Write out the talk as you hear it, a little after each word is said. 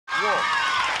Walk.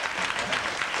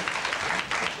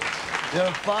 There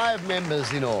are 5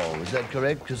 members in all, is that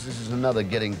correct? Because this is another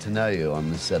getting to know you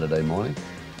on this Saturday morning.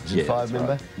 Is it 5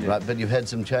 member? Right. Yeah. Right, but you've had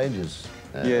some changes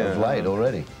of late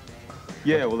already.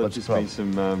 Yeah, well, there's just been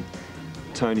some...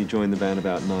 Tony joined the band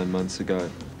about 9 months ago.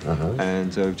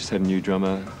 And we've just had a new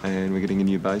drummer and we're getting a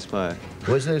new bass player.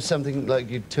 Was there something like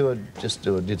you toured,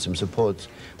 did some supports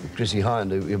with Chrissy Hine?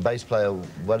 Your bass player,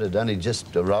 what, had only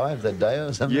just arrived that day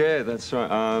or something? Yeah, that's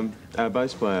right. Our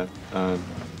bass player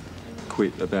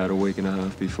quit about a week and a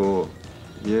half before.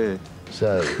 Yeah.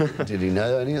 So, did he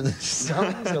know any of the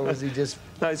songs or was he just...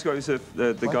 No, he's got,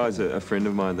 the guy's a friend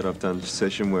of mine that I've done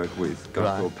session work with, a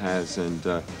guy called Paz,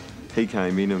 and he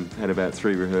came in and had about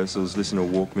 3 rehearsals, listened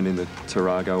to Walkman in the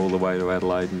Tarago all the way to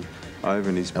Adelaide and over,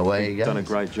 and he's done a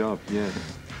great job, yeah.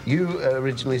 You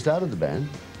originally started the band?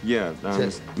 Yeah,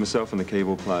 myself and the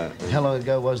keyboard player. How long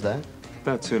ago was that?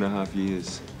 About 2.5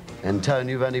 years. And Tone,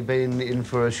 you've only been in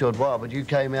for a short while, but you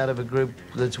came out of a group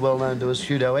that's well known to us,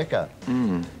 Pseudo Echo.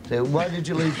 So why did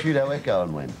you leave Pseudo Echo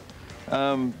and when?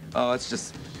 It's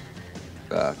just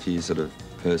a few sort of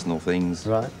personal things.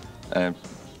 Right.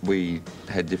 We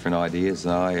had different ideas,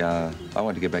 and I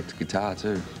wanted to get back to guitar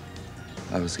too.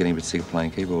 I was getting a bit sick of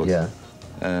playing keyboards. Yeah.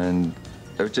 And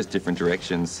there were just different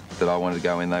directions that I wanted to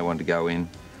go in, they wanted to go in.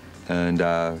 And,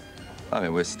 I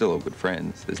mean, we're still all good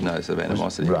friends. There's no sort of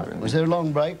animosity. Right. Was there a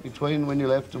long break between when you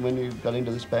left and when you got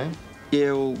into this band?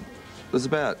 Yeah, well, it was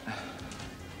about...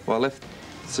 Well, I left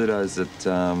Pseudos at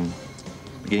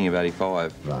beginning of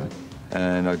 '85. Right.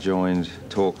 And I joined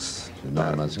Talks...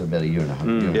 9 months, about a year and a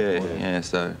half. Yeah,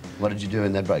 so... What did you do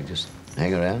in that break? Just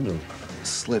hang around or...?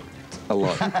 Slept a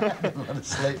lot. A lot of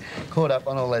sleep. Caught up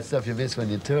on all that stuff you miss when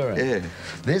you're touring. Yeah.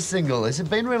 This single, has it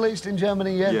been released in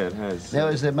Germany yet? Yeah, it has. Now,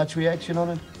 is there much reaction on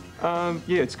it?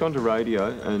 Yeah, it's gone to radio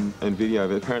and video,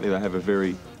 but apparently they have a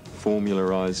very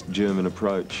formularised German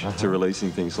approach to releasing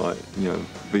things like, you know,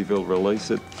 we will release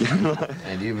it.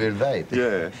 And you will wait.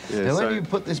 Yeah. Now, when you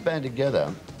put this band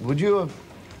together, would you have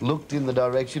looked in the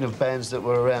direction of bands that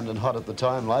were around and hot at the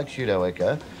time, like Pseudo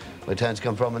Echo, where Tone's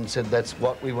come from, and said that's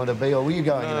what we want to be, or were you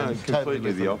going in a totally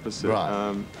completely the opposite.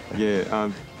 Right.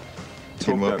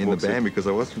 Didn't want me in the band because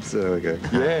I was from Pseudo Echo.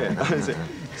 Yeah.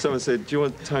 Someone said, do you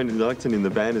want Tony Langton in the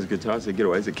band as a guitarist? I said, get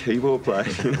away, he's a keyboard player.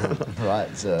 You know?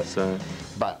 Right, so...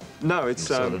 But... No, it's...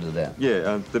 sorted it out.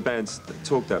 Yeah, the band's...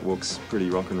 Talk That Walk's pretty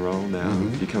rock and roll now.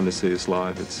 If you come to see us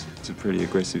live, it's a pretty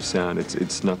aggressive sound.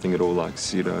 It's nothing at all like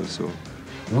Pseudos or...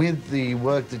 With the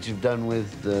work that you've done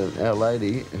with Our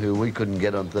Lady, who we couldn't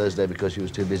get on Thursday because she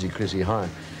was too busy, Chrissy Hine,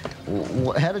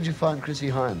 how did you find Chrissy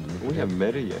Hine? We haven't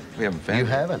met her yet. We haven't found her. You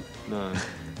haven't? No.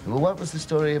 Well, what was the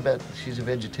story about she's a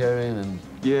vegetarian and...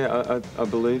 Yeah, I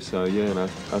believe so, yeah, and I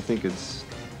think it's...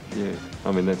 Yeah,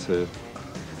 I mean, that's a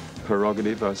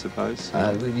prerogative, I suppose.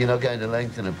 You're not going to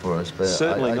lengthen it for us, but...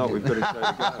 Certainly not, we've got a show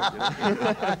to go. You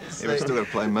know? Yeah, we've still got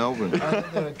to play Melbourne. I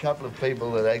think there were a couple of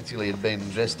people that actually had been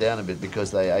dressed down a bit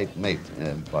because they ate meat,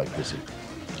 by Chrissy.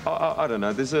 I don't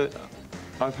know,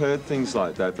 I've heard things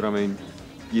like that, but I mean,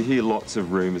 you hear lots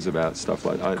of rumours about stuff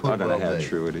like that. I don't know how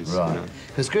true it is. Right. You know?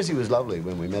 Because Chrissy was lovely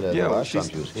when we met her the last time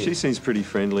she was here. She seems pretty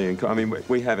friendly, and I mean,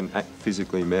 we haven't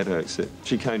physically met her, except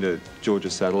she came to Georgia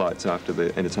Satellites after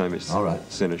the Entertainment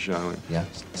Centre show and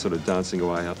sort of dancing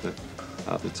away up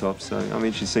the top. So, I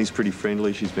mean, she seems pretty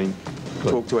friendly. She's been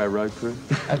talked to our road crew.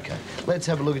 Okay, let's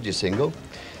have a look at your single.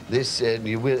 This,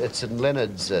 it's St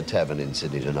Leonard's Tavern in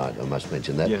Sydney tonight, I must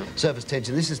mention that. Yeah. Surface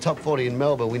Tension, this is top 40 in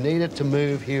Melbourne. We need it to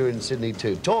move here in Sydney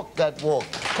too. Talk That Walk.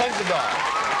 Thanks a guy.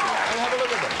 And have a look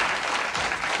at them.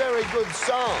 Very good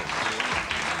song.